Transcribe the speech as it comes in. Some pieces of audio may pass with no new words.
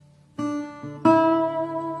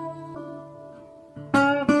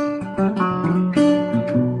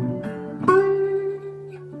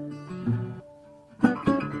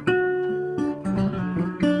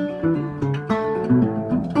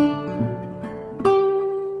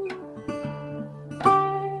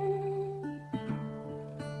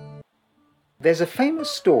There's a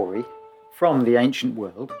famous story from the ancient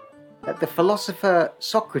world that the philosopher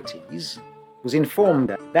Socrates was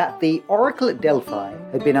informed that the oracle at Delphi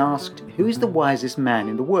had been asked who is the wisest man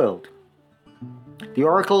in the world. The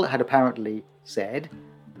oracle had apparently said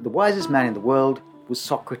that the wisest man in the world was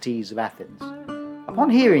Socrates of Athens.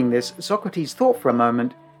 Upon hearing this, Socrates thought for a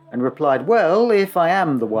moment and replied, "Well, if I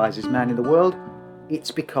am the wisest man in the world,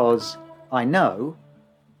 it's because I know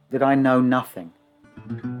that I know nothing."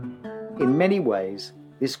 In many ways,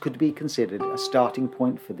 this could be considered a starting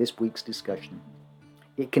point for this week's discussion.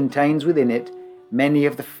 It contains within it many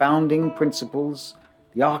of the founding principles,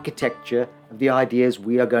 the architecture of the ideas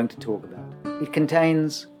we are going to talk about. It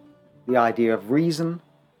contains the idea of reason,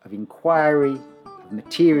 of inquiry, of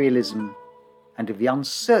materialism, and of the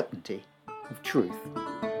uncertainty of truth.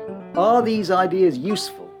 Are these ideas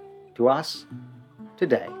useful to us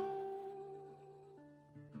today?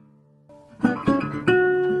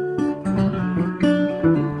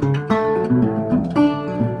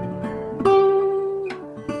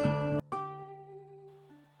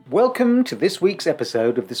 Welcome to this week's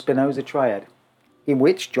episode of the Spinoza Triad, in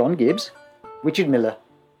which John Gibbs, Richard Miller,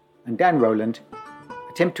 and Dan Rowland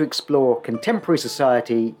attempt to explore contemporary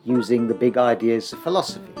society using the big ideas of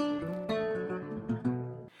philosophy.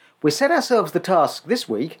 We set ourselves the task this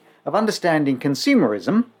week of understanding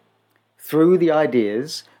consumerism through the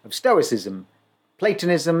ideas of Stoicism,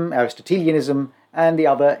 Platonism, Aristotelianism, and the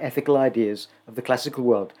other ethical ideas of the classical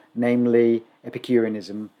world, namely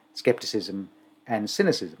Epicureanism, skepticism, and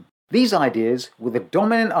cynicism. These ideas were the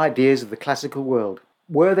dominant ideas of the classical world.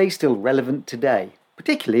 Were they still relevant today,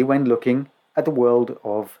 particularly when looking at the world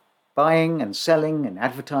of buying and selling and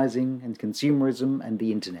advertising and consumerism and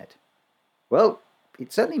the internet? Well,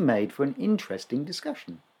 it certainly made for an interesting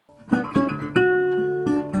discussion.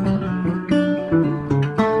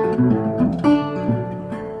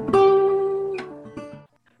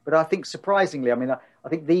 But I think surprisingly, I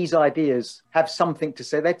think these ideas have something to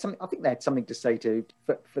say. I think they had something to say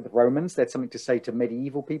for the Romans. They had something to say to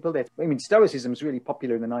medieval people. Stoicism is really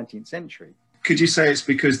popular in the 19th century. Could you say it's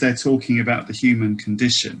because they're talking about the human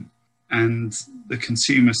condition, and the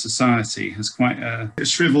consumer society has quite a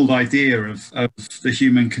shriveled idea of the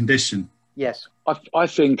human condition? Yes. I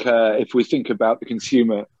think if we think about the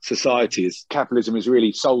consumer societies, capitalism is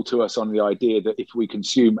really sold to us on the idea that if we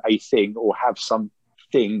consume a thing or have some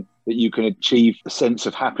thing that you can achieve a sense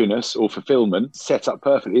of happiness or fulfillment, set up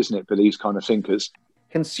perfectly, isn't it, for these kind of thinkers?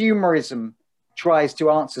 Consumerism tries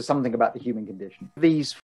to answer something about the human condition.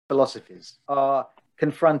 These philosophies are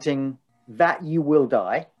confronting that you will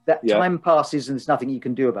die, that time passes and there's nothing you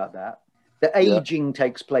can do about that, that aging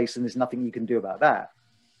takes place and there's nothing you can do about that,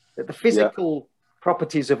 that the physical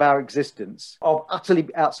properties of our existence are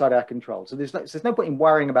utterly outside our control. So there's no point in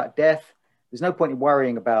worrying about death, there's no point in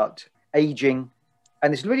worrying about aging,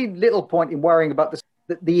 and there's really little point in worrying about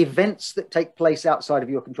the events that take place outside of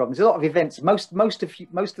your control. There's a lot of events. Most of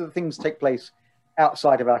the things take place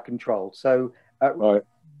outside of our control. So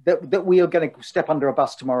that we are going to step under a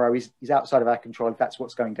bus tomorrow is outside of our control if that's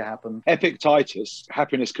what's going to happen. Epictetus,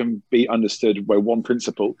 happiness can be understood by one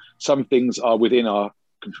principle. Some things are within our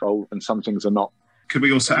control and some things are not. Could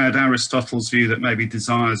we also add Aristotle's view that maybe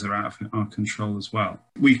desires are out of our control as well?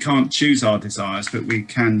 We can't choose our desires, but we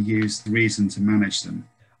can use the reason to manage them.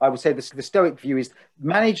 I would say the Stoic view is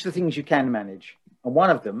manage the things you can manage. And one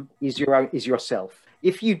of them is yourself.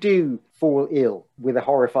 If you do fall ill with a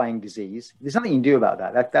horrifying disease, there's nothing you can do about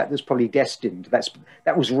that. That was probably destined.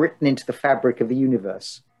 That was written into the fabric of the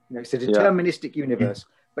universe. It's a deterministic universe.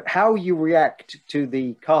 But how you react to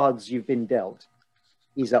the cards you've been dealt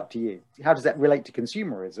is up to you. How does that relate to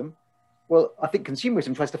consumerism? Well, I think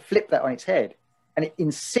consumerism tries to flip that on its head, and it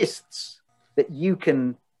insists that you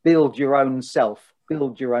can build your own self,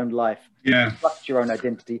 build your own life, construct your own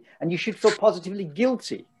identity, and you should feel positively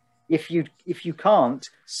guilty if you can't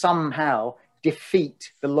somehow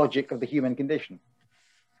defeat the logic of the human condition.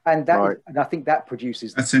 And and I think that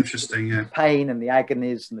produces that's interesting, the pain and the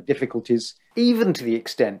agonies and the difficulties, even to the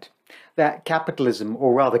extent that capitalism,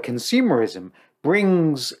 or rather consumerism,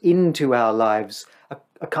 brings into our lives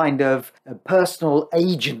a kind of a personal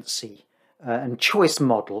agency and choice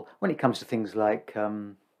model when it comes to things like,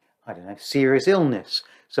 serious illness,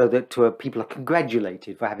 so that people are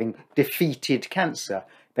congratulated for having defeated cancer.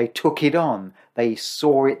 They took it on, they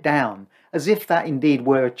saw it down, as if that indeed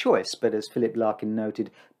were a choice. But as Philip Larkin noted,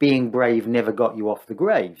 being brave never got you off the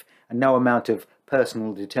grave, and no amount of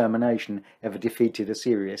personal determination ever defeated a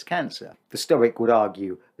serious cancer. The Stoic would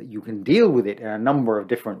argue that you can deal with it in a number of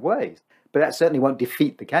different ways, but that certainly won't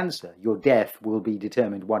defeat the cancer. Your death will be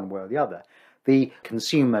determined one way or the other. the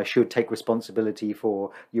consumer should take responsibility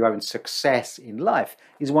for your own success in life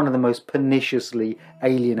is one of the most perniciously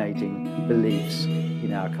alienating beliefs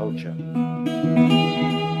in our culture.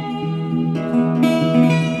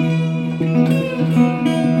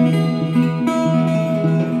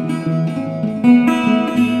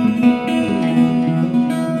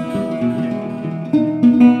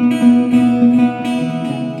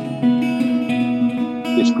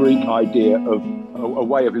 This Greek idea of a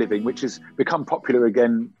way of living, which has become popular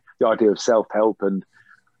again, the idea of self-help,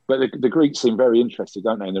 but the Greeks seem very interested,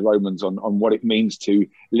 don't they, and the Romans on what it means to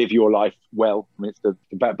live your life well. I mean, it's the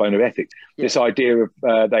backbone of ethics. Yeah. This idea of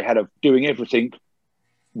they had of doing everything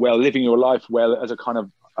well, living your life well as a kind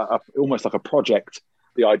of almost like a project,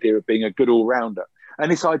 the idea of being a good all-rounder.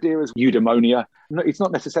 And this idea is eudaimonia. It's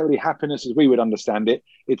not necessarily happiness as we would understand it.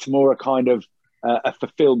 It's more a kind of a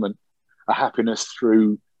fulfillment, a happiness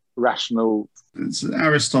through rational. It's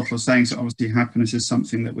Aristotle saying, so obviously happiness is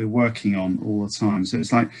something that we're working on all the time. So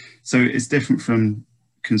it's different from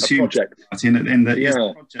consumer in that it's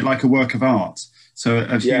a project, like a work of art. So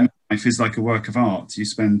human life is like a work of art. You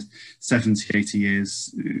spend 70, 80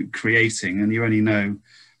 years creating, and you only know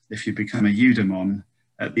if you become a eudaimon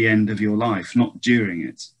at the end of your life, not during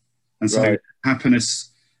it. And so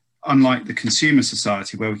happiness, unlike the consumer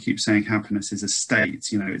society where we keep saying happiness is a state,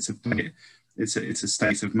 it's a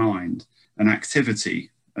state of mind, an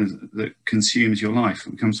activity that consumes your life.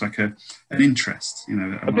 It becomes like an interest,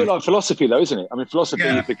 A bit like philosophy, though, isn't it? I mean, philosophy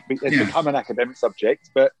has become an academic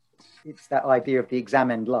subject, but it's that idea of the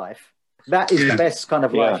examined life. That is the best kind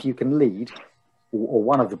of life you can lead, or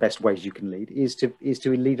one of the best ways you can lead is to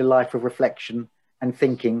lead a life of reflection and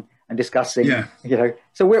thinking and discussing.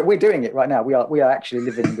 So we're doing it right now. We are actually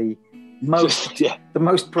living the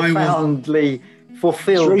most profoundly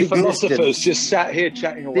fulfilled three existence. Philosophers just sat here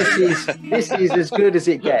chatting away. This is as good as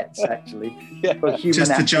it gets, actually. For human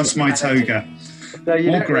just adjust my toga. So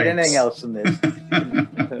you don't need anything else than this.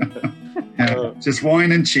 Just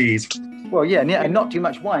wine and cheese. Well, and not too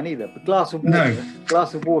much wine either. But glass of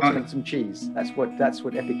water and some cheese. That's what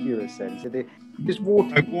Epicurus said. So just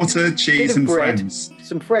water, cheese, and bread, friends.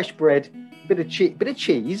 Some fresh bread, bit of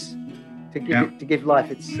cheese to give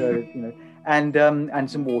life its and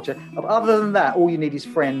some water. Other than that, all you need is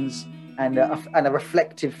friends and a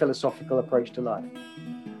reflective philosophical approach to life.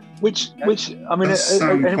 Which I mean, that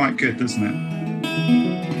sounds quite good, doesn't it?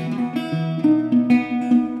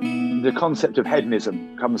 The concept of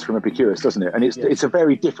hedonism comes from Epicurus, doesn't it? And it's a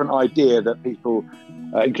very different idea that people,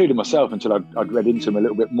 including myself, until I'd read into him a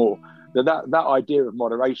little bit more, that idea of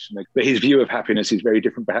moderation, but his view of happiness is very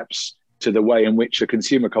different, perhaps, to the way in which a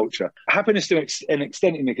consumer culture. Happiness, to an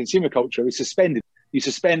extent, in the consumer culture is suspended. You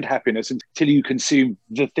suspend happiness until you consume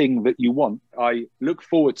the thing that you want. I look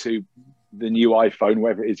forward to the new iPhone,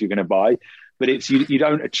 whatever it is you're going to buy, but it's you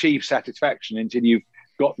don't achieve satisfaction until you've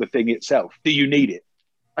got the thing itself. Do you need it?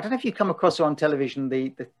 I don't know if you come across her on television,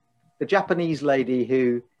 the Japanese lady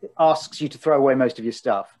who asks you to throw away most of your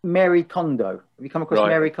stuff. Mary Kondo. Have you come across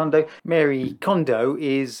Mary Kondo? Mary Kondo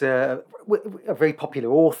is a very popular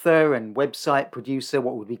author and website producer,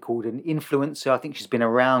 what would be called an influencer. I think she's been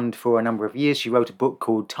around for a number of years. She wrote a book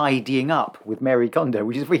called Tidying Up with Mary Kondo,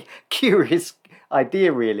 which is a very curious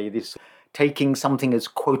idea, really, this taking something as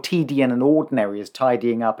quotidian and ordinary as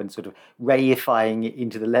tidying up and sort of reifying it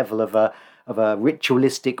into the level of a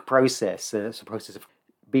ritualistic process. It's a process of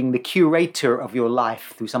being the curator of your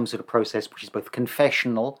life through some sort of process which is both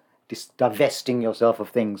confessional, divesting yourself of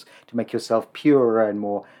things to make yourself purer and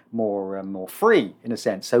more free, in a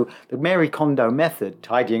sense. So the Mary Kondo method,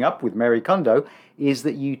 tidying up with Mary Kondo, is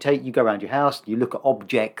that you go around your house, you look at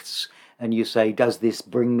objects, and you say, does this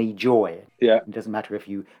bring me joy? Yeah. It doesn't matter if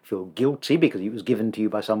you feel guilty because it was given to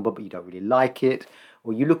you by somebody, but you don't really like it.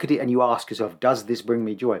 Or you look at it and you ask yourself, does this bring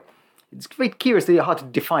me joy? It's very curiously hard to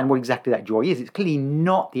define what exactly that joy is. It's clearly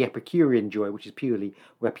not the Epicurean joy, which is purely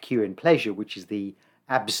Epicurean pleasure, which is the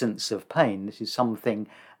absence of pain. This is something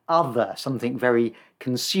other, something very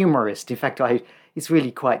consumerist. In fact, it's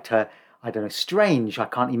really quite, strange. I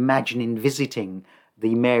can't imagine visiting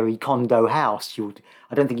the Mary Kondo house.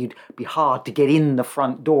 I don't think you'd be hard to get in the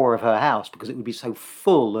front door of her house because it would be so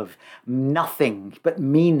full of nothing but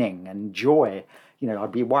meaning and joy.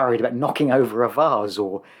 I'd be worried about knocking over a vase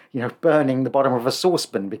or, burning the bottom of a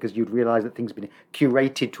saucepan because you'd realise that things have been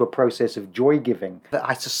curated to a process of joy-giving. But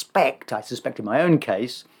I suspect in my own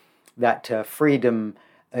case, that freedom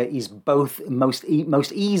is both most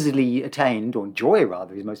easily attained, or joy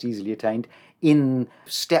rather, is most easily attained in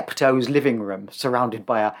Steptoe's living room, surrounded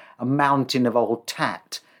by a mountain of old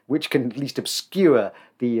tat, which can at least obscure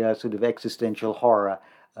the sort of existential horror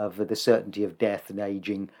of the certainty of death and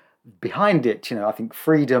aging behind it, I think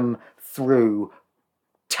freedom through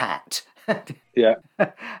tat. Yeah.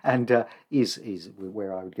 And is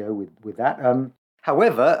where I would go with that.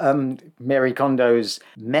 However, Mary Kondo's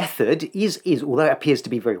method is, although it appears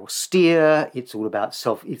to be very austere, it's all about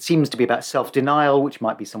it seems to be about self-denial, which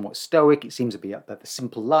might be somewhat Stoic. It seems to be about the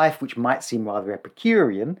simple life, which might seem rather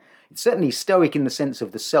Epicurean. It's certainly Stoic in the sense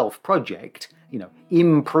of the self-project,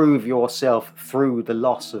 improve yourself through the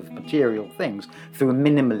loss of material things, through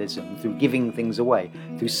minimalism, through giving things away,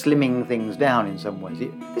 through slimming things down in some ways.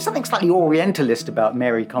 There's something slightly Orientalist about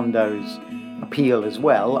Mary Kondo's appeal as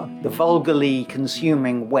well. The vulgarly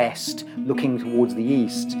consuming West looking towards the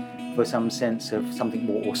East for some sense of something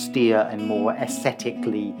more austere and more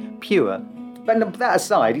aesthetically pure. But that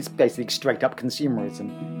aside, it's basically straight up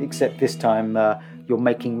consumerism, except this time you're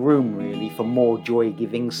making room really for more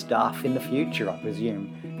joy-giving stuff in the future, I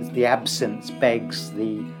presume. Because the absence begs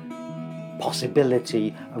the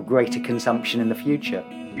possibility of greater consumption in the future.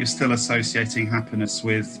 You're still associating happiness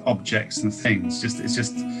with objects and things. It's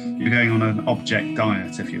just you're going on an object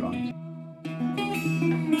diet, if you like.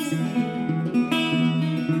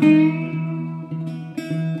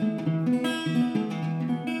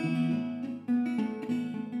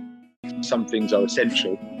 Some things are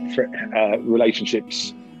essential for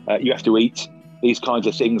relationships. You have to eat. These kinds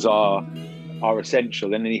of things are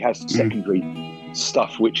essential. And then he has secondary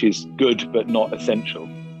stuff which is good but not essential.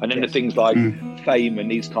 And then the things like fame and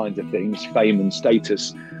these kinds of things, fame and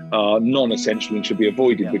status, are non-essential and should be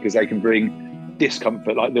avoided because they can bring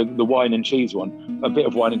discomfort, like the wine and cheese one. A bit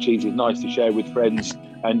of wine and cheese is nice to share with friends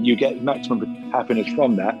and you get maximum happiness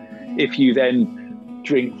from that. If you then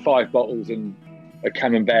drink 5 bottles and a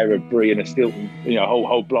camembert, a brie and a Stilton,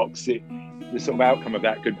 whole blocks, the sort of outcome of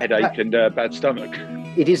that could be headache and bad stomach.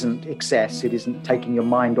 It isn't excess, it isn't taking your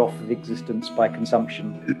mind off of existence by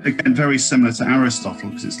consumption. Again, very similar to Aristotle,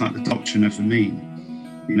 because it's like the doctrine of the mean,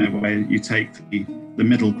 where you take the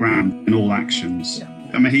middle ground in all actions.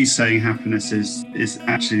 Yeah. I mean, he's saying happiness is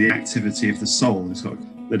actually the activity of the soul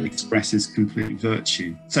that expresses complete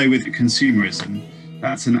virtue. So with consumerism,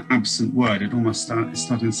 that's an absent word. It almost it's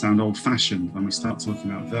starting to sound old-fashioned when we start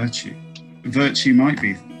talking about virtue. Virtue might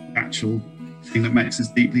be the actual thing that makes us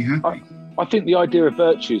deeply happy. I think the idea of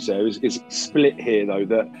virtues there is split here, though,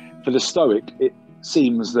 that for the Stoic, it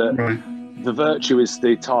seems that the virtue is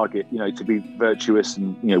the target, to be virtuous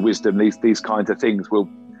and, wisdom, these kinds of things will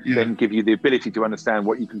then give you the ability to understand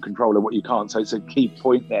what you can control and what you can't. So it's a key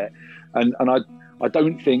point there. And I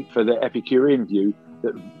don't think for the Epicurean view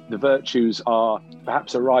that the virtues are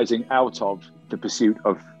perhaps arising out of the pursuit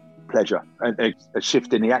of pleasure. And a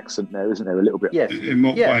shift in the accent there, isn't there, a little bit? Yes. In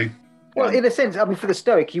what way? Well, in a sense, I mean, for the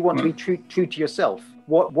Stoic, you want to be true to yourself.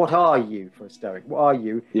 What are you for a Stoic? What are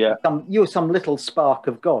you? Yeah. You're some little spark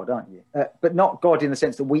of God, aren't you? But not God in the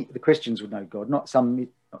sense that the Christians would know God, not some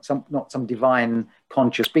divine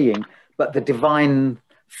conscious being, but the divine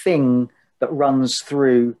thing that runs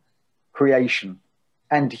through creation.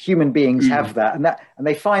 And human beings have that, and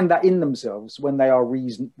they find that in themselves when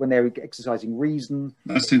they're exercising reason.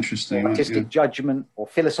 That's interesting. Or artistic judgment or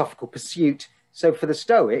philosophical pursuit. So for the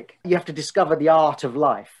Stoic, you have to discover the art of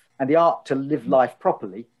life, and the art to live life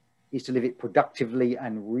properly is to live it productively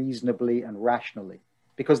and reasonably and rationally,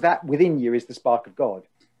 because that within you is the spark of God.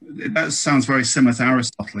 That sounds very similar to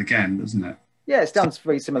Aristotle again, doesn't it? Yeah, it sounds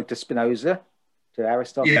very similar to Spinoza, to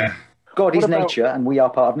Aristotle. Yeah. God is nature and we are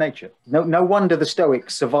part of nature. No wonder the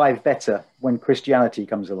Stoics survive better when Christianity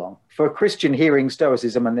comes along. For a Christian hearing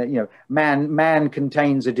Stoicism, and man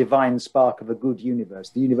contains a divine spark of a good universe.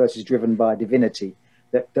 The universe is driven by divinity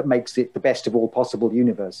that makes it the best of all possible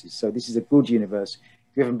universes. So this is a good universe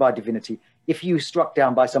driven by divinity. If you struck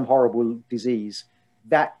down by some horrible disease,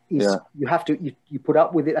 that is you put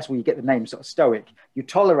up with it. That's where you get the name sort of Stoic. You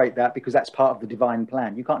tolerate that because that's part of the divine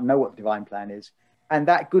plan. You can't know what the divine plan is. And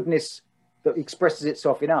that goodness that expresses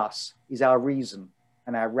itself in us is our reason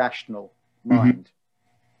and our rational mind.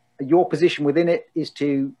 Your position within it is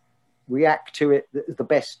to react to it the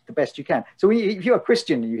best you can. So if you're a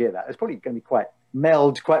Christian and you hear that, it's probably going to be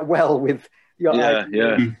meld quite well with your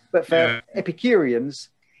idea. But for Epicureans,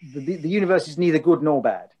 the universe is neither good nor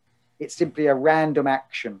bad. It's simply a random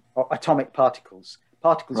action of atomic particles.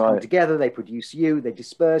 Particles come together, they produce you, they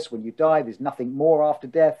disperse. When you die, there's nothing more after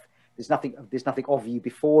death. There's nothing of you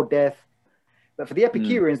before death. But for the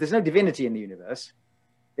Epicureans, there's no divinity in the universe.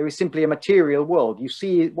 There is simply a material world.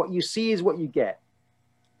 What you see is what you get.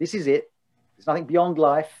 This is it. There's nothing beyond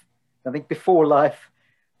life, nothing before life.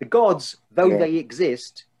 The gods, though they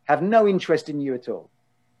exist, have no interest in you at all.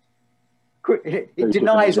 It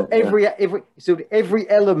denies every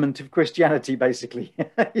element of Christianity, basically.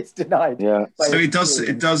 It's denied. Yeah. So it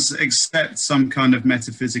does accept some kind of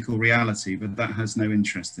metaphysical reality, but that has no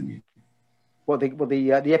interest in you.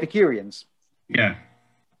 The Epicureans. Yeah.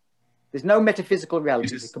 There's no metaphysical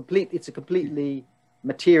reality. It's a completely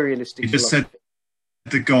materialistic. You just said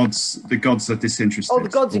the gods are disinterested. Oh, the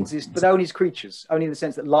gods exist, but only as creatures, only in the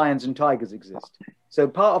sense that lions and tigers exist. So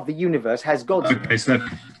part of the universe has gods. Okay,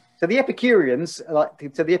 so the Epicureans,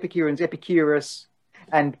 Epicurus,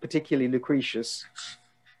 and particularly Lucretius,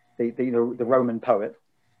 the Roman poet,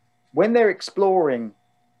 when they're exploring,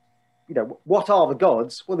 what are the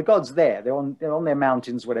gods? Well, the gods they're on their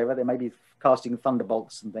mountains, whatever. They may be casting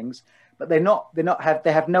thunderbolts and things, but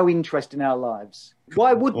they have no interest in our lives.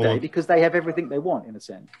 Why would they? Because they have everything they want, in a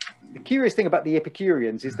sense. The curious thing about the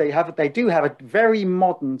Epicureans is they do have a very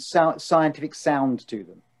modern scientific sound to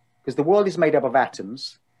them, because the world is made up of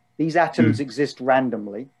atoms. These atoms exist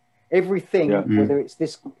randomly. Everything, whether it's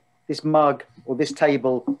this mug or this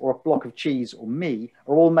table or a block of cheese or me,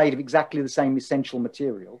 are all made of exactly the same essential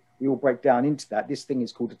material. We all break down into that. This thing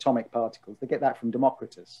is called atomic particles. They get that from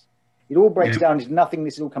Democritus. It all breaks down into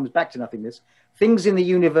nothingness. It all comes back to nothingness. Things in the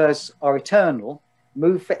universe are eternal,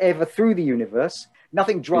 move forever through the universe.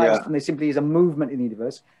 Nothing drives them. There simply is a movement in the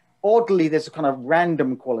universe. Oddly, there's a kind of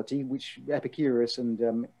random quality, which Epicurus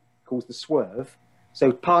calls the swerve.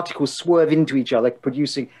 So particles swerve into each other,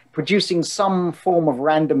 producing some form of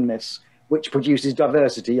randomness, which produces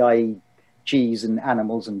diversity, i.e. cheese and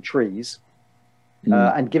animals and trees,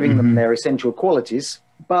 and giving them their essential qualities.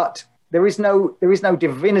 But there is no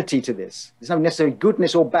divinity to this. There's no necessary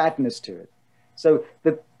goodness or badness to it. So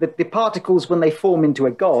the particles, when they form into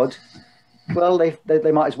a god, well,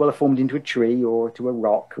 they might as well have formed into a tree or to a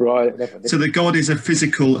rock. Right. So the god is a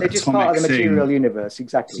physical they're just part of the material universe,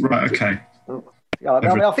 exactly. Right, okay.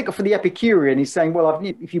 I think for the Epicurean, he's saying, well,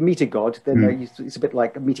 if you meet a god, then it's a bit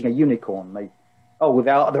like meeting a unicorn.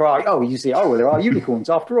 There are unicorns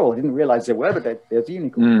after all. I didn't realize there were, but there's a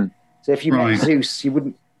unicorn. So if you met Zeus, you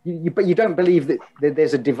wouldn't. But you don't believe that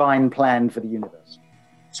there's a divine plan for the universe.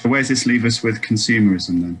 So where does this leave us with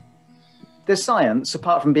consumerism then? There's science,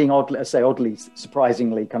 apart from being oddly,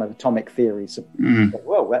 surprisingly kind of atomic theories.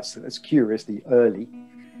 Whoa, that's curiously early,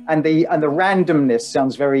 and the randomness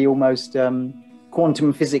sounds very almost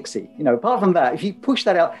quantum physicsy. Apart from that, if you push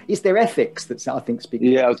that out, it's their ethics that I think speak.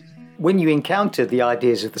 Yeah. When you encounter the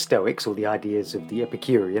ideas of the Stoics or the ideas of the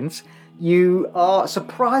Epicureans, you are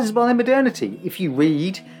surprised by their modernity. If you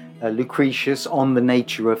read Lucretius on the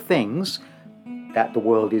nature of things, that the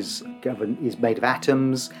world is made of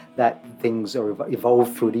atoms, that things are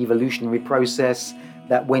evolved through an evolutionary process,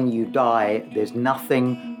 that when you die, there's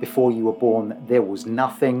nothing. Before you were born, there was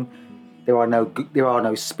nothing. There are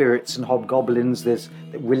no spirits and hobgoblins.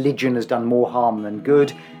 Religion has done more harm than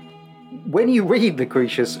good. When you read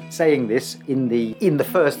Lucretius saying this in the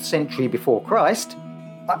 1st century before Christ,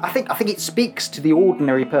 I think it speaks to the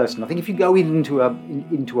ordinary person. I think if you go into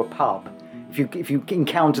a pub, if you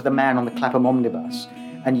encounter the man on the Clapham omnibus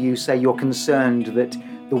and you say you're concerned that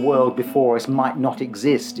the world before us might not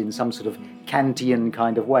exist in some sort of Kantian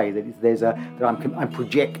kind of way, that I'm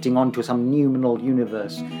projecting onto some noumenal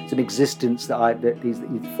universe, some existence that is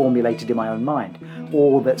formulated in my own mind,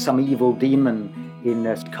 or that some evil demon in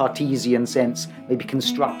a Cartesian sense may be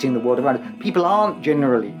constructing the world around it. People aren't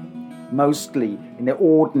generally, mostly in their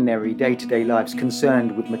ordinary day-to-day lives,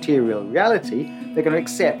 concerned with material reality. They're going to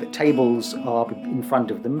accept that tables are in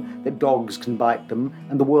front of them, that dogs can bite them,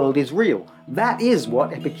 and the world is real. That is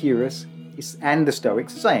what Epicurus and the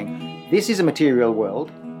Stoics are saying. This is a material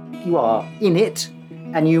world. You are in it,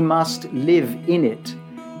 and you must live in it.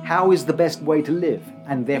 How is the best way to live?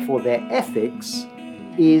 And therefore their ethics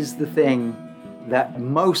is the thing that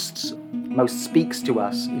most speaks to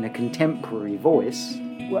us in a contemporary voice.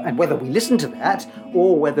 And whether we listen to that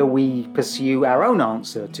or whether we pursue our own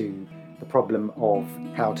answer to the problem of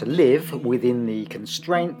how to live within the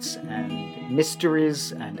constraints and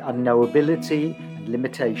mysteries and unknowability and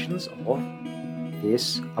limitations of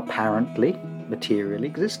this apparently material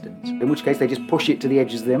existence, in which case they just push it to the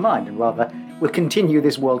edges of their mind and rather will continue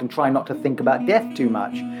this world and try not to think about death too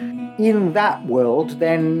much. In that world,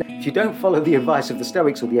 then, if you don't follow the advice of the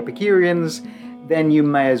Stoics or the Epicureans, then you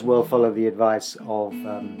may as well follow the advice of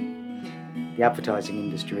the advertising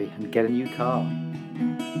industry and get a new car.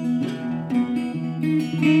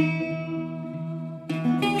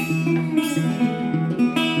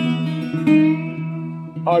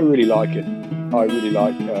 I really like it. I really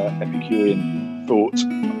like Epicurean thought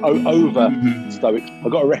over Stoic. I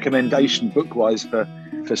got a recommendation book-wise for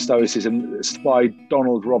for Stoicism. It's by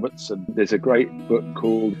Donald Robertson. There's a great book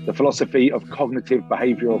called The Philosophy of Cognitive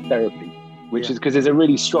Behavioral Therapy, which is because there's a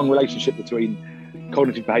really strong relationship between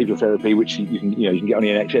cognitive behavioral therapy, which you can get on the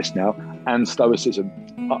NHS now, and Stoicism.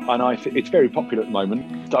 And it's very popular at the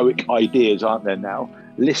moment. Stoic ideas, aren't there now?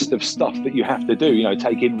 List of stuff that you have to do,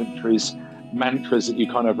 take inventories, mantras that you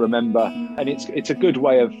kind of remember. And it's a good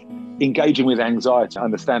way of engaging with anxiety,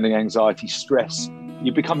 understanding anxiety, stress.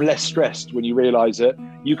 You become less stressed when you realise that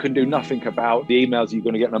you can do nothing about the emails you're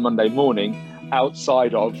going to get on a Monday morning,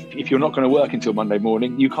 outside of, if you're not going to work until Monday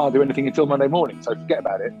morning, you can't do anything until Monday morning. So forget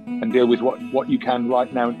about it and deal with what you can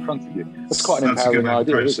right now in front of you. That's quite an empowering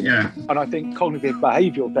idea, isn't it? And I think cognitive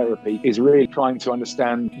behavioural therapy is really trying to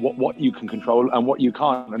understand what you can control and what you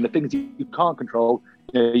can't. And the things you can't control,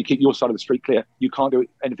 you keep your side of the street clear. You can't do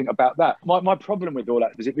anything about that. My problem with all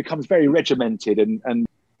that is it becomes very regimented and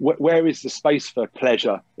where is the space for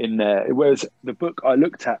pleasure in there? Whereas the book I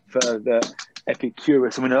looked at for the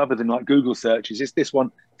Epicurus, other than like Google searches, is this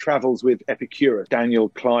one, Travels with Epicurus, Daniel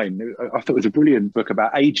Klein. I thought it was a brilliant book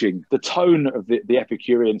about aging. The tone of the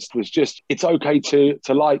Epicureans was just, it's okay to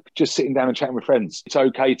like just sitting down and chatting with friends. It's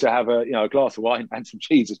okay to have a glass of wine and some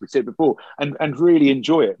cheese, as we said before, and really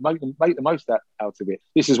enjoy it. Make the most out of it.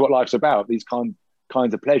 This is what life's about, these kinds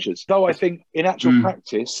of pleasures. Though I think in actual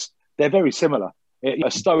practice, they're very similar.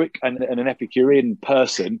 A Stoic and an Epicurean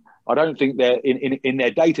person, I don't think they're in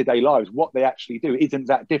their day-to-day lives, what they actually do isn't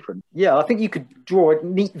that different. Yeah, I think you could draw a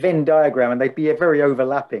neat Venn diagram and they'd be very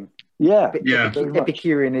overlapping.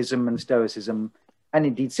 Epicureanism and Stoicism, and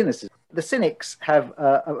indeed Cynicism. The Cynics have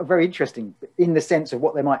a very interesting, in the sense of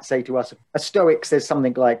what they might say to us. A Stoic says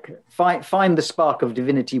something like, find the spark of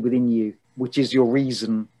divinity within you, which is your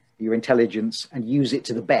reason, your intelligence, and use it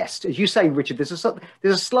to the best. As you say, Richard, there's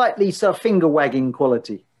a slightly sort of finger wagging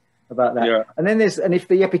quality about that. Yeah. And then if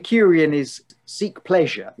the Epicurean is seek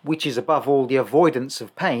pleasure, which is above all the avoidance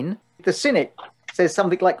of pain, the Cynic says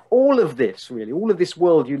something like, all of this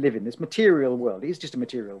world you live in, this material world, it is just a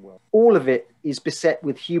material world. All of it is beset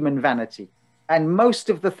with human vanity. And most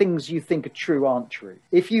of the things you think are true aren't true.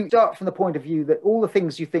 If you start from the point of view that all the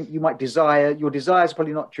things you think you might desire, your desires are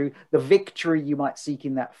probably not true, the victory you might seek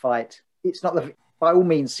in that fight, it's not by all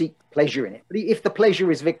means seek pleasure in it. But if the pleasure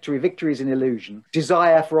is victory is an illusion.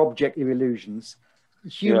 Desire for objective illusions.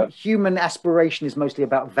 Human aspiration is mostly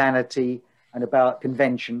about vanity and about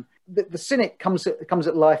convention. The Cynic comes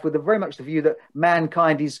at life with very much the view that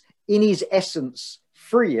mankind is in his essence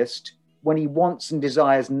freest when he wants and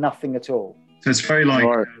desires nothing at all. So it's very like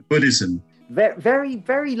Buddhism. Very,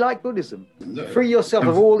 very like Buddhism. Free yourself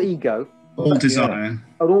of all ego. All desire.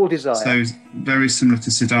 Of all desire. So very similar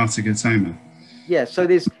to Siddhartha Gautama. Yeah, so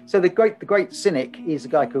the great Cynic is a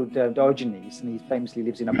guy called Diogenes, and he famously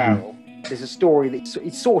lives in a barrel. There's a story that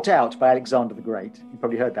it's sought out by Alexander the Great. You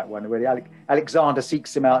probably heard that one, where Alexander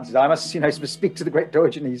seeks him out and says, I must speak to the great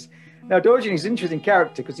Diogenes. Now, Diogenes is an interesting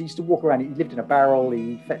character because he used to walk around. He lived in a barrel.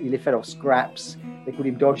 He fed off scraps. They called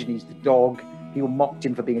him Diogenes the dog. People mocked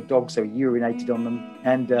him for being a dog, so he urinated on them.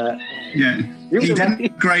 And he didn't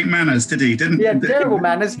have great manners, did he? He had terrible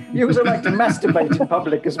manners. He also liked to masturbate in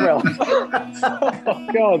public as well. Oh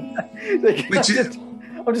God!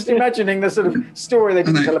 I'm just imagining the sort of story they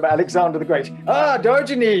didn't tell about Alexander the Great.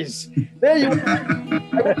 Diogenes, there you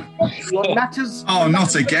are. What matters? Oh,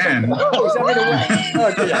 not again. He's having a whack.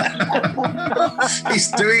 Oh, dear.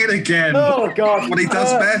 He's doing it again. Oh, God. What he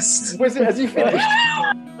does best. Has he finished?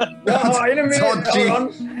 In a minute.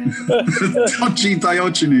 Dodgy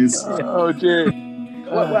Diogenes. Oh, dear.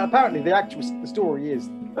 Well, apparently the story is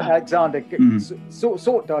Alexander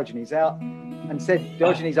sought Diogenes out and said,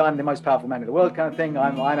 Diogenes, I'm the most powerful man in the world, kind of thing.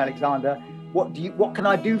 I'm Alexander. What can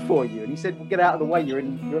I do for you? And he said, well, get out of the way. You're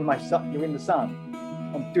in the sun.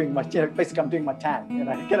 I'm doing my tan.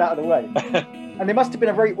 Get out of the way. And there must have been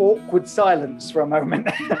a very awkward silence for a moment.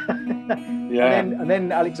 Yeah. And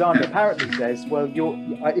then Alexander apparently says, well,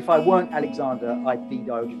 if I weren't Alexander, I'd be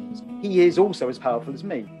Diogenes. He is also as powerful as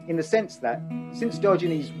me, in the sense that since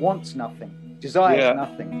Diogenes wants nothing, desires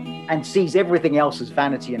nothing, and sees everything else as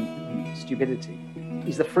vanity and stupidity,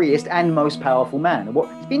 he's the freest and most powerful man.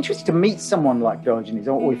 It'd be interesting to meet someone like Diogenes,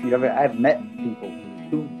 or if you ever have met people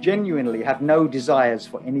who genuinely have no desires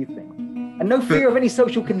for anything and no fear of any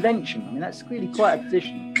social convention. I mean, that's really quite a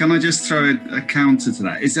position. Can I just throw a counter to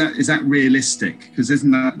that? Is that realistic? Because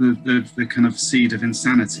isn't that the kind of seed of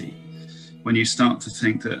insanity when you start to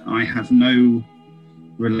think that I have no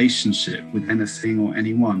relationship with anything or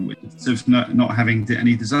anyone, with of not having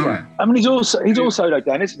any desire? I mean, he's also though,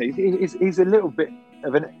 Dan, isn't he? He's a little bit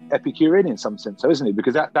of an Epicurean in some sense, isn't he?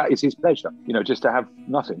 Because that is his pleasure, just to have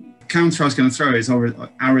nothing. Counter I was going to throw is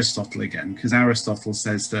Aristotle again, because Aristotle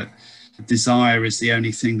says that desire is the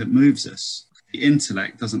only thing that moves us. The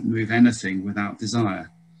intellect doesn't move anything without desire.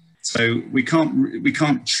 So we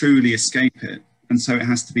can't truly escape it. And so it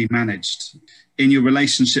has to be managed in your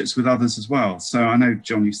relationships with others as well. So I know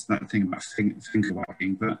John used to that thing about finger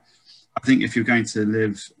wagging, but I think if you're going to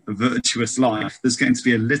live a virtuous life, there's going to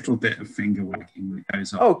be a little bit of finger wagging that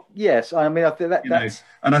goes on. Oh, yes. I mean, I think that's...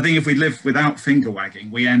 And I think if we live without finger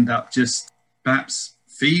wagging, we end up just perhaps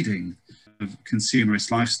feeding a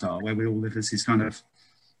consumerist lifestyle where we all live as these kind of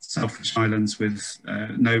selfish islands with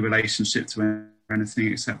no relationship to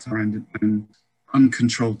anything except our own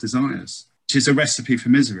uncontrolled desires, which is a recipe for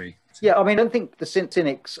misery. Yeah, I mean, I don't think the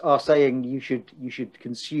cynics are saying you should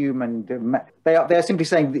consume, and they're simply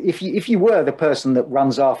saying that if you were the person that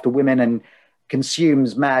runs after women and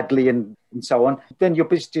consumes madly and so on, then you're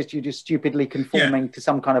just stupidly conforming to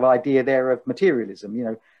some kind of idea there of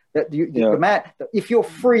materialism. If you're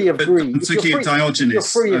free of greed,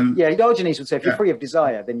 Diogenes. Diogenes would say if you're free of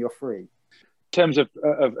desire, then you're free. In terms of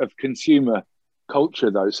consumer culture,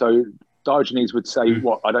 though, so Diogenes would say,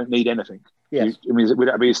 "What? I don't need anything." Yes. Would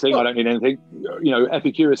that be his thing? I don't need anything.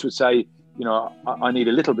 Epicurus would say, I need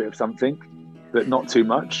a little bit of something, but not too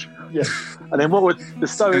much. Yeah. And then what would the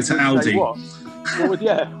Stoics say? Aldi. What would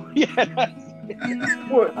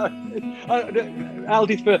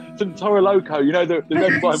Aldi's for some Toro Loco, the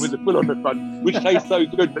red wine with the full on the front, which tastes so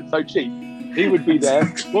good but so cheap. He would be there.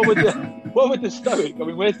 What would the Stoic? I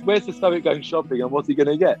mean, where's the Stoic going shopping, and what's he going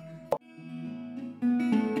to get?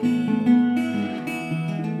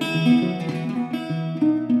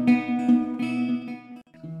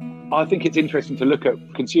 I think it's interesting to look at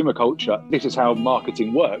consumer culture. This is how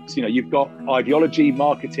marketing works. You've got ideology,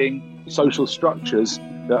 marketing, social structures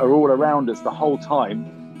that are all around us the whole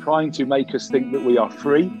time, trying to make us think that we are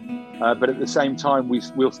free. But at the same time,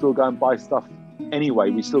 we'll still go and buy stuff anyway.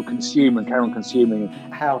 We still consume and carry on consuming.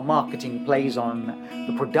 How marketing plays on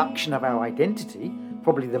the production of our identity,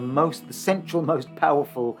 probably the central, most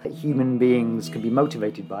powerful human beings can be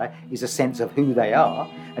motivated by, is a sense of who they are.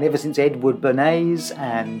 And ever since Edward Bernays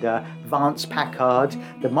and Vance Packard,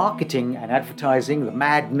 the marketing and advertising, the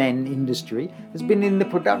Mad Men industry, has been in the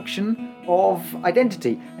production of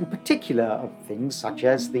identity, in particular of things such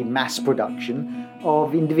as the mass production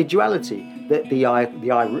of individuality. The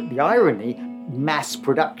irony, mass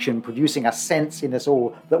production producing a sense in us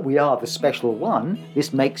all that we are the special one.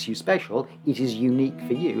 This makes you special. It is unique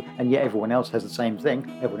for you, and yet everyone else has the same thing.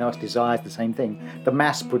 Everyone else desires the same thing. The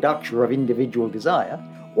mass production of individual desire.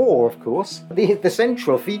 Or, of course, the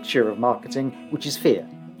central feature of marketing, which is fear.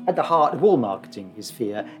 At the heart of all marketing is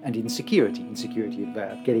fear and insecurity. Insecurity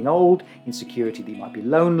of getting old, insecurity that you might be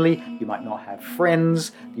lonely, you might not have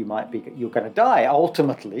friends, you're going to die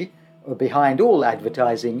ultimately. Behind all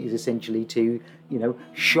advertising is essentially to,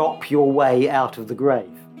 shop your way out of the grave.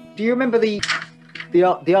 Do you remember the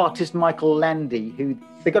artist Michael Landy, who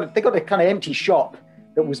they got a kind of empty shop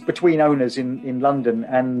that was between owners in London,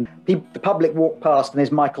 and the public walked past, and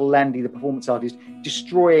there's Michael Landy, the performance artist,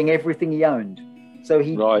 destroying everything he owned. So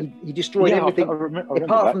he destroyed everything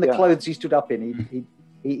apart from the clothes he stood up in.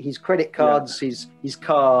 His credit cards, his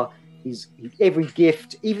car. Every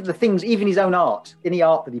gift, even the things, even his own art, any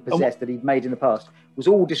art that he possessed that he'd made in the past, was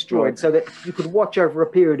all destroyed, so that you could watch over a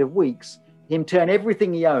period of weeks him turn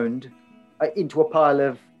everything he owned into a pile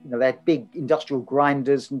of, they had big industrial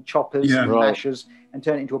grinders and choppers and mashers, and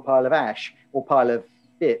turn it into a pile of ash or pile of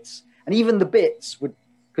bits. And even the bits would,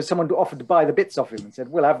 because someone offered to buy the bits off him and said,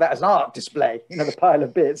 we'll have that as an art display, the pile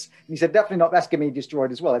of bits. And he said, definitely not, that's going to be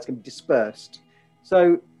destroyed as well, that's going to be dispersed.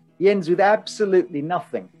 So he ends with absolutely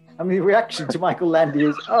nothing. I mean, the reaction to Michael Landy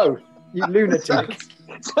is, "Oh, you lunatic!"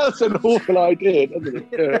 That's an awful idea,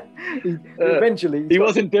 doesn't it? Eventually, he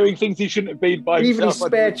wasn't doing things he shouldn't have been by himself. Even his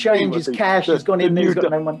spare change, his cash, has gone in there. He's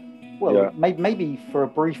got no one. Well, maybe for a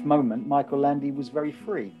brief moment, Michael Landy was very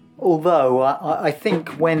free. Although I think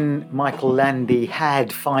when Michael Landy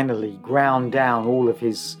had finally ground down all of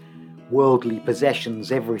his worldly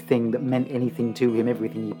possessions, everything that meant anything to him,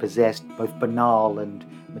 everything he possessed, both banal and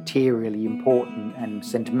materially important and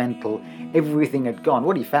sentimental, everything had gone.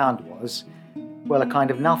 What he found was, a kind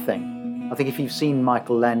of nothing. I think if you've seen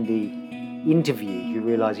Michael Landy interviewed, you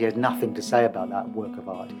realise he has nothing to say about that work of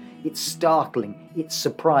art. It's startling, it's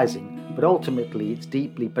surprising, but ultimately it's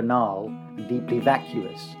deeply banal and deeply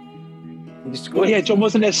vacuous. John,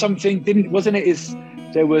 wasn't there something,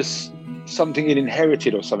 there was something he'd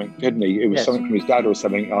inherited or something, didn't he? It was something from his dad or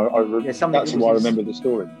something. That's why I remember the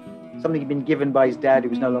story. Something he'd been given by his dad who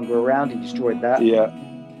was no longer around. He destroyed that. Yeah.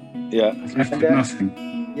 Yeah. Left with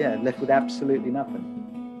nothing. Yeah, left with absolutely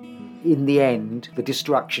nothing. In the end, the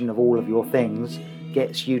destruction of all of your things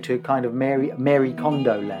gets you to kind of Mary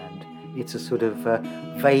Kondo land. It's a sort of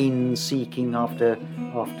vain seeking after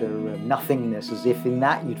nothingness, as if in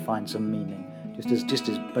that you'd find some meaning, just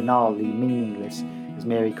as banally meaningless as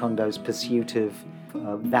Mary Kondo's pursuit of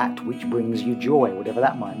that which brings you joy, whatever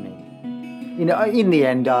that might mean. You know, in the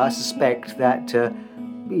end, I suspect that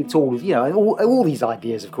it's all, you know, all these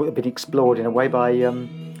ideas have been explored in a way by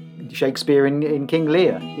Shakespeare in King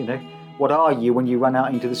Lear. You know, what are you when you run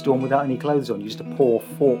out into the storm without any clothes on? You're just a poor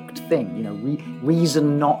forked thing. You know,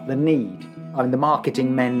 reason not the need. I mean, the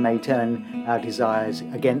marketing men may turn our desires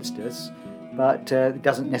against us, but it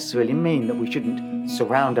doesn't necessarily mean that we shouldn't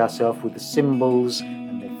surround ourselves with the symbols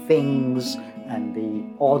and the things and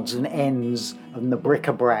the odds and ends and the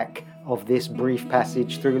bric-a-brac of this brief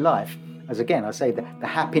passage through life. As again, I say that the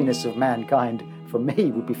happiness of mankind for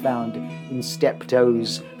me would be found in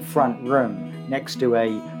Steptoe's front room next to a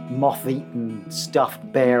moth-eaten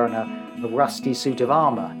stuffed bear and a rusty suit of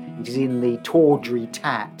armour. It is in the tawdry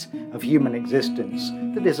tat of human existence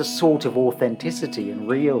that there's a sort of authenticity and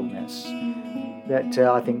realness that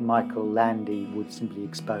I think Michael Landy would simply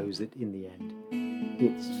expose that in the end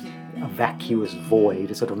it's a vacuous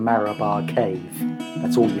void, a sort of Marabar cave.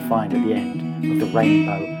 That's all you find at the end of the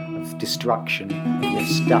rainbow of destruction of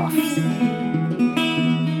this stuff.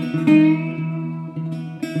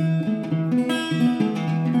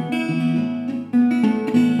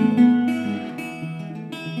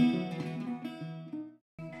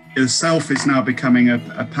 The self is now becoming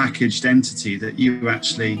a packaged entity that you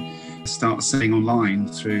actually start saying online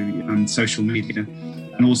through social media,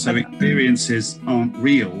 and also experiences aren't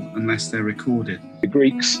real unless they're recorded. The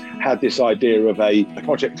Greeks had this idea of a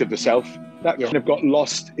project of the self. That kind of got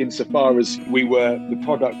lost insofar as we were the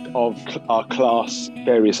product of our class,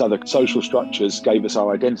 various other social structures gave us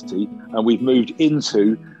our identity, and we've moved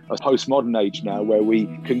into a postmodern age now where we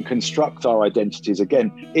can construct our identities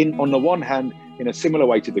again. On the one hand, in a similar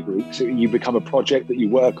way to the Greeks, you become a project that you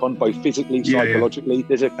work on both physically, psychologically.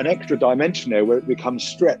 There's an extra dimension there where it becomes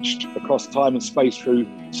stretched across time and space through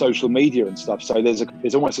social media and stuff. So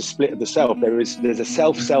there's almost a split of the self. There's a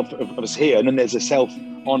self of us here, and then there's a self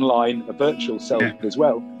online, a virtual self as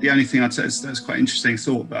well. The only thing I'd say is that's quite an interesting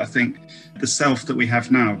thought, but I think the self that we have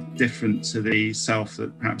now, different to the self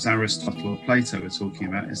that perhaps Aristotle or Plato were talking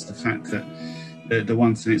about, is the fact that the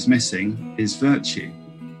one thing that's missing is virtue.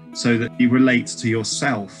 So that you relate to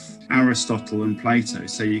yourself. Aristotle and Plato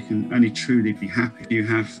say you can only truly be happy if you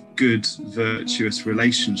have good, virtuous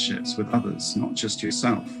relationships with others, not just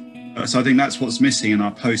yourself. So I think that's what's missing in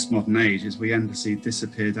our postmodern age, is we endlessly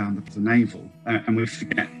disappear down the navel and we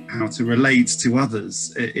forget how to relate to others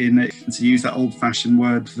to use that old-fashioned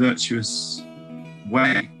word, virtuous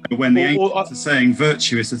way. When the ancients are saying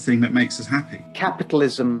virtue is the thing that makes us happy.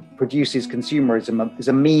 Capitalism produces consumerism as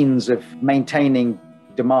a means of maintaining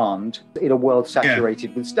demand in a world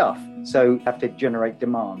saturated with stuff. So you have to generate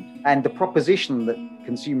demand. And the proposition that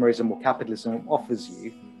consumerism or capitalism offers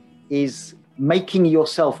you is making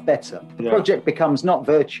yourself better. The project becomes not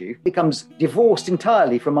virtue, becomes divorced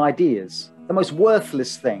entirely from ideas. The most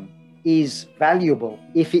worthless thing is valuable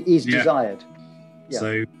if it is desired. Yeah.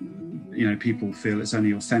 So, you know, people feel it's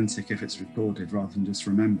only authentic if it's recorded rather than just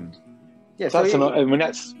remembered. Yeah, that's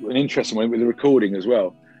an interesting one with the recording as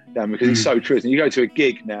well. Because it's so true. And you go to a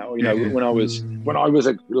gig now, you know, when I was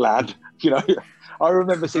a lad, you know, I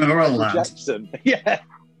remember seeing Michael Jackson.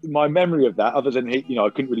 My memory of that, other than I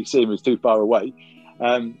couldn't really see him, he was too far away.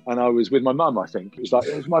 And I was with my mum, I think. It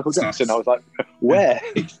was Michael Jackson. I was like, where?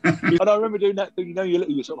 And I remember doing that thing,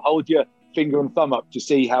 you sort of hold your finger and thumb up to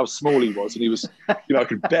see how small he was. And he was, I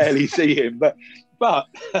could barely see him. But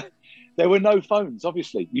there were no phones,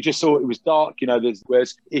 obviously. You just saw it was dark,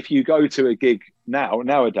 whereas if you go to a gig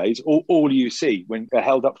nowadays, all you see when they're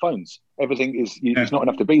held up phones, everything is, it's not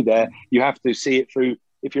enough to be there. You have to see it through,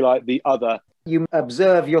 if you like, the other. You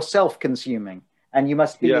observe yourself consuming, and you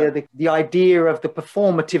must be the idea of the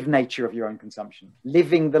performative nature of your own consumption,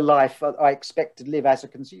 living the life I expect to live as a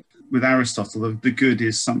consumer. With Aristotle, the good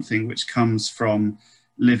is something which comes from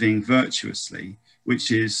living virtuously,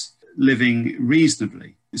 which is living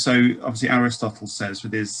reasonably. So obviously Aristotle says,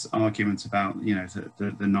 with his argument about,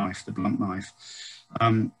 the knife, the blunt knife,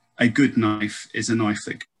 a good knife is a knife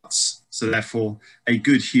that cuts. So therefore, a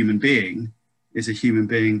good human being is a human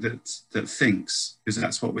being that thinks, because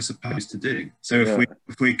that's what we're supposed to do. So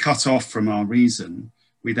if we cut off from our reason,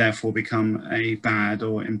 we therefore become a bad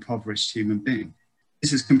or impoverished human being.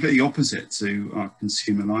 This is completely opposite to our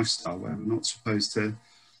consumer lifestyle, where we're not supposed to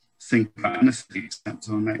think about anything except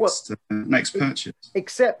our next purchase.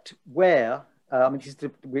 Except where,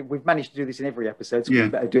 we've managed to do this in every episode, so we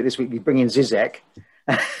better do it this week. We bring in Zizek.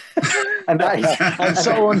 And that is, and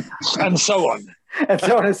so on, and so on. And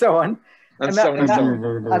so on and so on. And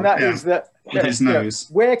that is that with his nose.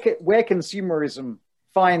 Where consumerism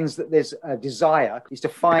finds that there's a desire is to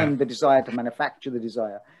find the desire to manufacture the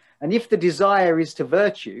desire. And if the desire is to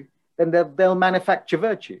virtue, then they'll manufacture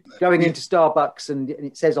virtue. Going into Starbucks and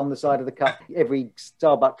it says on the side of the cup, every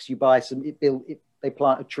Starbucks you buy, they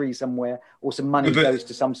plant a tree somewhere or some money goes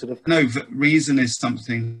to some sort of... No, reason is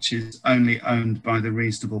something which is only owned by the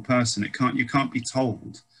reasonable person. You can't be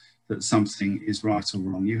told that something is right or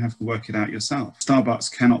wrong. You have to work it out yourself.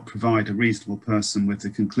 Starbucks cannot provide a reasonable person with a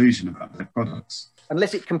conclusion about their products.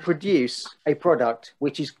 Unless it can produce a product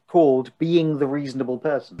which is called being the reasonable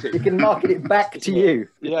person. It can market it back to you.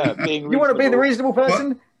 Yeah, being you want to be the reasonable person?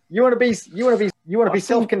 What? You want to be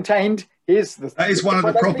self-contained? That is one of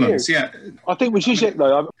the problems. Yeah. I think with Zizek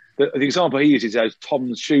though, the example he uses is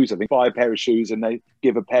Tom's shoes. I think buy a pair of shoes and they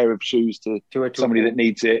give a pair of shoes to somebody that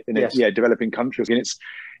needs it in developing countries. And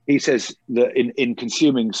he says that in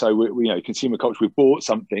consuming, so we consumer culture, we bought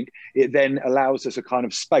something, it then allows us a kind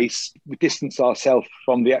of space, we distance ourselves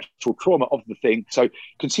from the actual trauma of the thing. So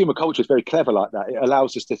consumer culture is very clever like that. It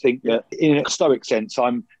allows us to think that in a stoic sense,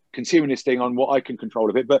 I'm consuming this thing on what I can control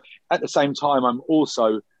of it, but at the same time, I'm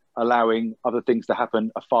also allowing other things to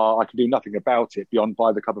happen afar. I can do nothing about it beyond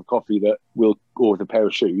buy the cup of coffee or the pair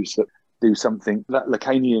of shoes that do something. That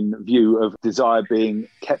Lacanian view of desire being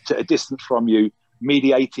kept at a distance from you,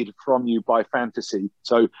 mediated from you by fantasy.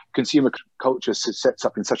 So consumer culture sets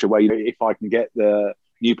up in such a way, if I can get the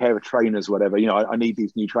new pair of trainers, whatever, I need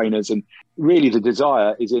these new trainers. And really the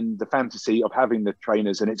desire is in the fantasy of having the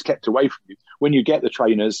trainers and it's kept away from you. When you get the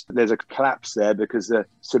trainers, there's a collapse there because the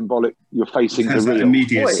symbolic, you're facing the real.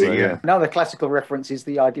 Immediacy, Another classical reference is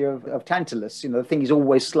the idea of Tantalus. The thing is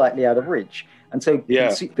always slightly out of reach. And so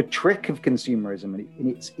the trick of consumerism and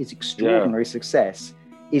its extraordinary success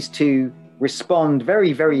is to respond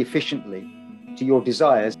very, very efficiently to your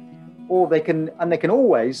desires, or they can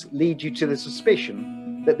always lead you to the suspicion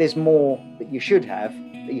that there's more that you should have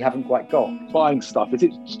that you haven't quite got. Buying stuff, we're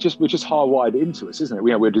just hardwired into us, isn't it?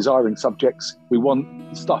 We're desiring subjects. We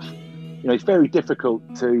want stuff. It's very difficult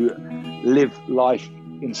to live life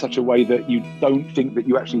in such a way that you don't think that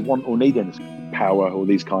you actually want or need anything. Power or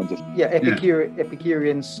these kinds of...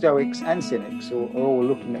 Epicureans, Stoics and Cynics are all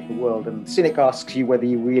looking at the world, and the Cynic asks you whether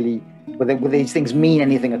these things mean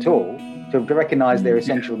anything at all, to recognise their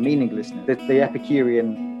essential meaninglessness. The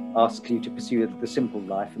Epicurean asks you to pursue the simple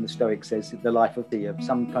life, and the Stoic says the life of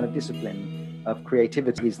some kind of discipline of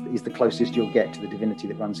creativity is the closest you'll get to the divinity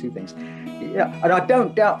that runs through things. And I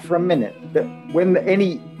don't doubt for a minute that when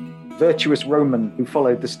any virtuous Roman who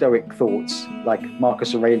followed the Stoic thoughts, like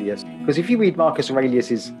Marcus Aurelius, because if you read Marcus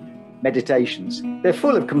Aurelius's meditations, they're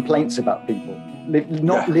full of complaints about people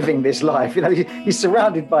not living this life. He's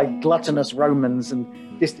surrounded by gluttonous Romans and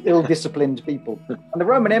ill-disciplined people. And the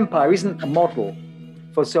Roman Empire isn't a model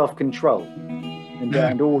for self-control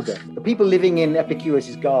and order. The people living in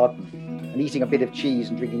Epicurus' garden and eating a bit of cheese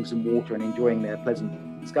and drinking some water and enjoying their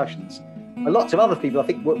pleasant discussions, lots of other people, I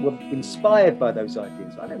think, were inspired by those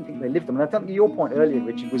ideas. I don't think they lived them. And I think your point earlier,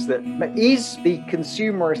 Richard, was that is the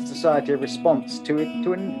consumerist society a response to a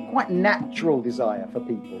quite natural desire for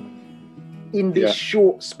people in this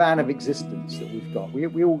short span of existence that we've got? We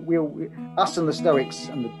us and the Stoics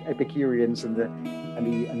and the Epicureans and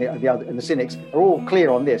the Cynics are all clear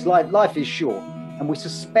on this. Life is short, and we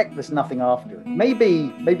suspect there's nothing after it.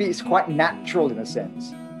 Maybe it's quite natural in a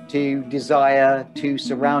sense to desire to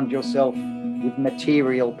surround yourself with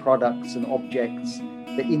material products and objects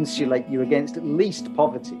that insulate you against at least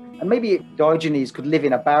poverty. And maybe Diogenes could live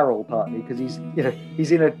in a barrel partly because he's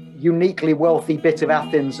in a uniquely wealthy bit of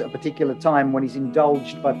Athens at a particular time when he's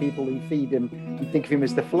indulged by people who feed him and think of him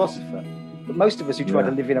as the philosopher. But most of us who try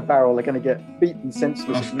to live in a barrel are going to get beaten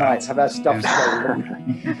senseless at night, have our stuff stolen.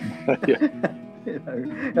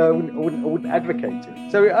 I wouldn't advocate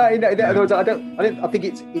it. So in other words, I think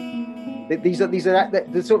these are the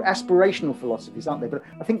sort of aspirational philosophies, aren't they? But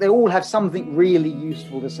I think they all have something really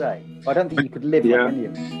useful to say. I don't think you could live like any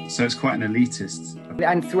of them. So it's quite an elitist.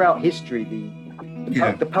 And throughout history,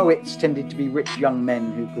 the poets tended to be rich young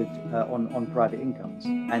men who could on private incomes,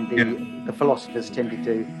 and the philosophers tended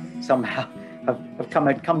to somehow have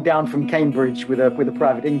come down from Cambridge with a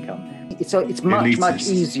private income. It's much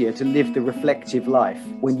easier to live the reflective life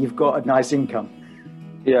when you've got a nice income.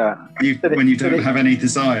 Yeah. When you don't have any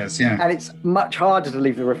desires, And it's much harder to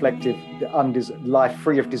live the reflective life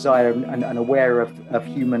free of desire and aware of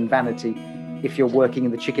human vanity if you're working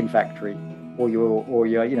in the chicken factory, or you're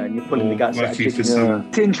and you're pulling the guts out of chickens.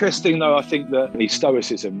 It's interesting though. I think that the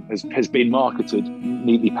Stoicism has been marketed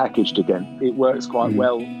neatly packaged again. It works quite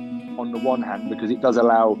well on the one hand because it does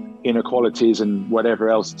allow inequalities and whatever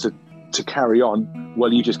else to carry on.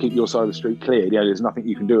 Well, you just keep your side of the street clear. There's nothing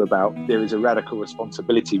you can do about. There is a radical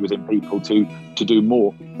responsibility within people to do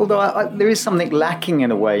more. Although there is something lacking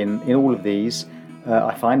in a way in all of these.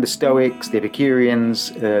 I find the Stoics, the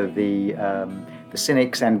Epicureans, the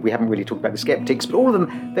Cynics, and we haven't really talked about the Skeptics, but all of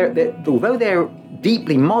them, although they're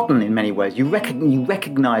deeply modern in many ways, you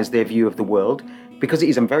recognize their view of the world because it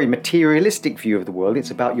is a very materialistic view of the world.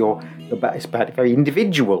 It's about very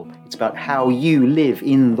individual. It's about how you live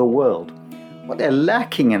in the world. What they're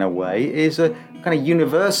lacking in a way is a kind of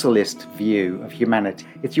universalist view of humanity.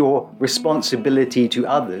 It's your responsibility to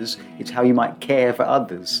others. It's how you might care for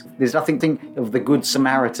others. There's nothing of the Good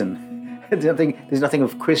Samaritan. There's nothing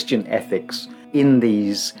of Christian ethics in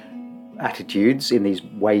these attitudes, in these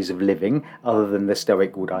ways of living, other than the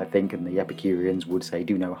Stoic would, I think, and the Epicureans would say,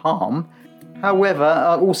 do no harm. However,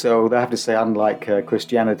 also, I have to say, unlike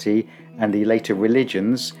Christianity and the later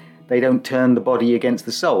religions, they don't turn the body against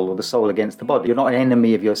the soul or the soul against the body. You're not an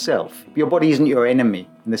enemy of yourself. Your body isn't your enemy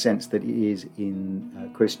in the sense that it is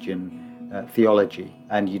in Christian theology,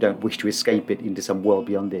 and you don't wish to escape it into some world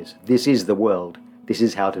beyond this. This is the world. This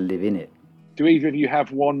is how to live in it. Do either of you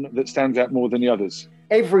have one that stands out more than the others?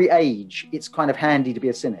 Every age, it's kind of handy to be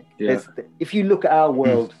a cynic. Yeah. If you look at our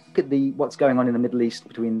world, look at what's going on in the Middle East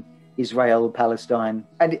between Israel and Palestine,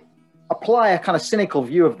 and apply a kind of cynical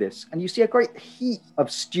view of this, and you see a great heap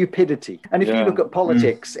of stupidity. And if you look at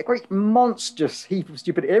politics, a great monstrous heap of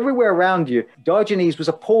stupidity everywhere around you. Diogenes was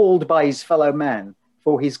appalled by his fellow man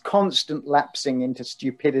for his constant lapsing into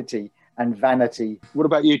stupidity and vanity. What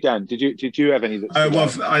about you, Dan? Did you have any?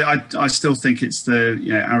 I still think it's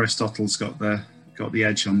Aristotle's got the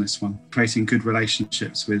edge on this one, creating good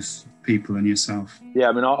relationships with people and yourself. Yeah,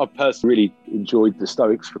 I mean, I personally really enjoyed the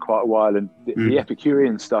Stoics for quite a while, and the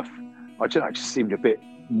Epicurean stuff, I just seemed a bit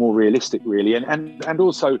more realistic, really, and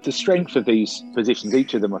also the strength of these positions,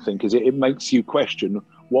 each of them, I think, is it makes you question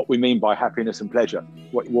what we mean by happiness and pleasure.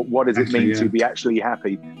 What does it mean to be actually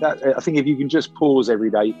happy? I think if you can just pause every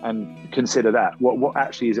day and consider that, what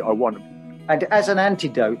actually is it I want? And as an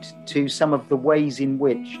antidote to some of the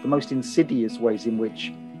most insidious ways in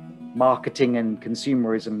which marketing and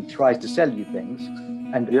consumerism tries to sell you things,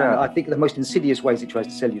 and I think the most insidious ways it tries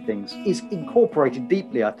to sell you things is incorporated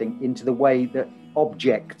deeply, I think, into the way that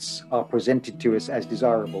objects are presented to us as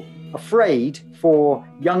desirable. Afraid for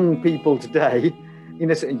young people today,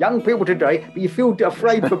 but you feel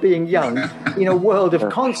afraid for being young in a world of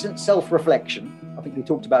constant self-reflection. I think we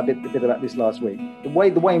talked about a bit about this last week. The way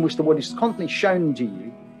in which the world is constantly shown to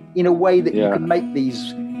you in a way that you can make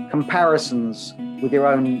these comparisons with your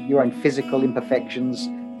own physical imperfections,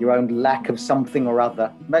 your own lack of something or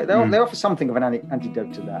other. They offer something of an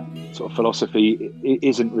antidote to that. Sort of philosophy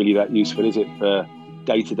isn't really that useful, is it, for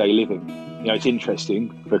day-to-day living? It's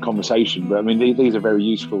interesting for conversation, but I mean, these are very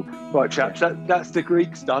useful. Right, chaps, that's the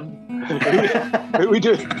Greeks done. Who are we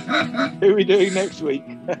doing next week?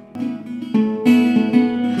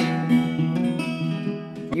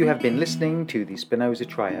 You have been listening to the Spinoza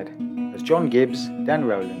Triad as John Gibbs, Dan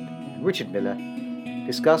Rowland, and Richard Miller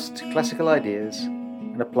discussed classical ideas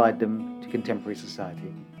and applied them to contemporary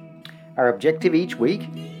society. Our objective each week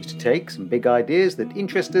is to take some big ideas that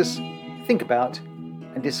interest us, think about,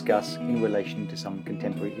 and discuss in relation to some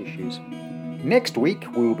contemporary issues. Next week,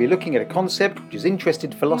 we will be looking at a concept which has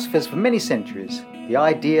interested philosophers for many centuries, the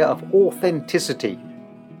idea of authenticity.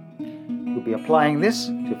 We'll be applying this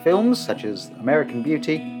to films such as American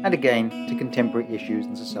Beauty and again to contemporary issues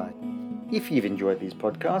in society. If you've enjoyed these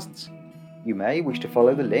podcasts, you may wish to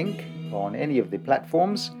follow the link on any of the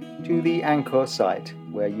platforms to the Anchor site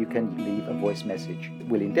where you can leave a voice message.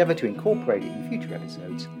 We'll endeavour to incorporate it in future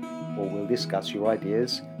episodes, or we'll discuss your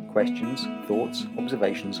ideas, questions, thoughts,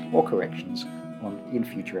 observations or corrections in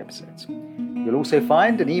future episodes. You'll also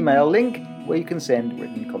find an email link where you can send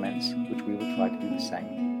written comments, which we will try to do the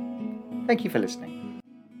same. Thank you for listening.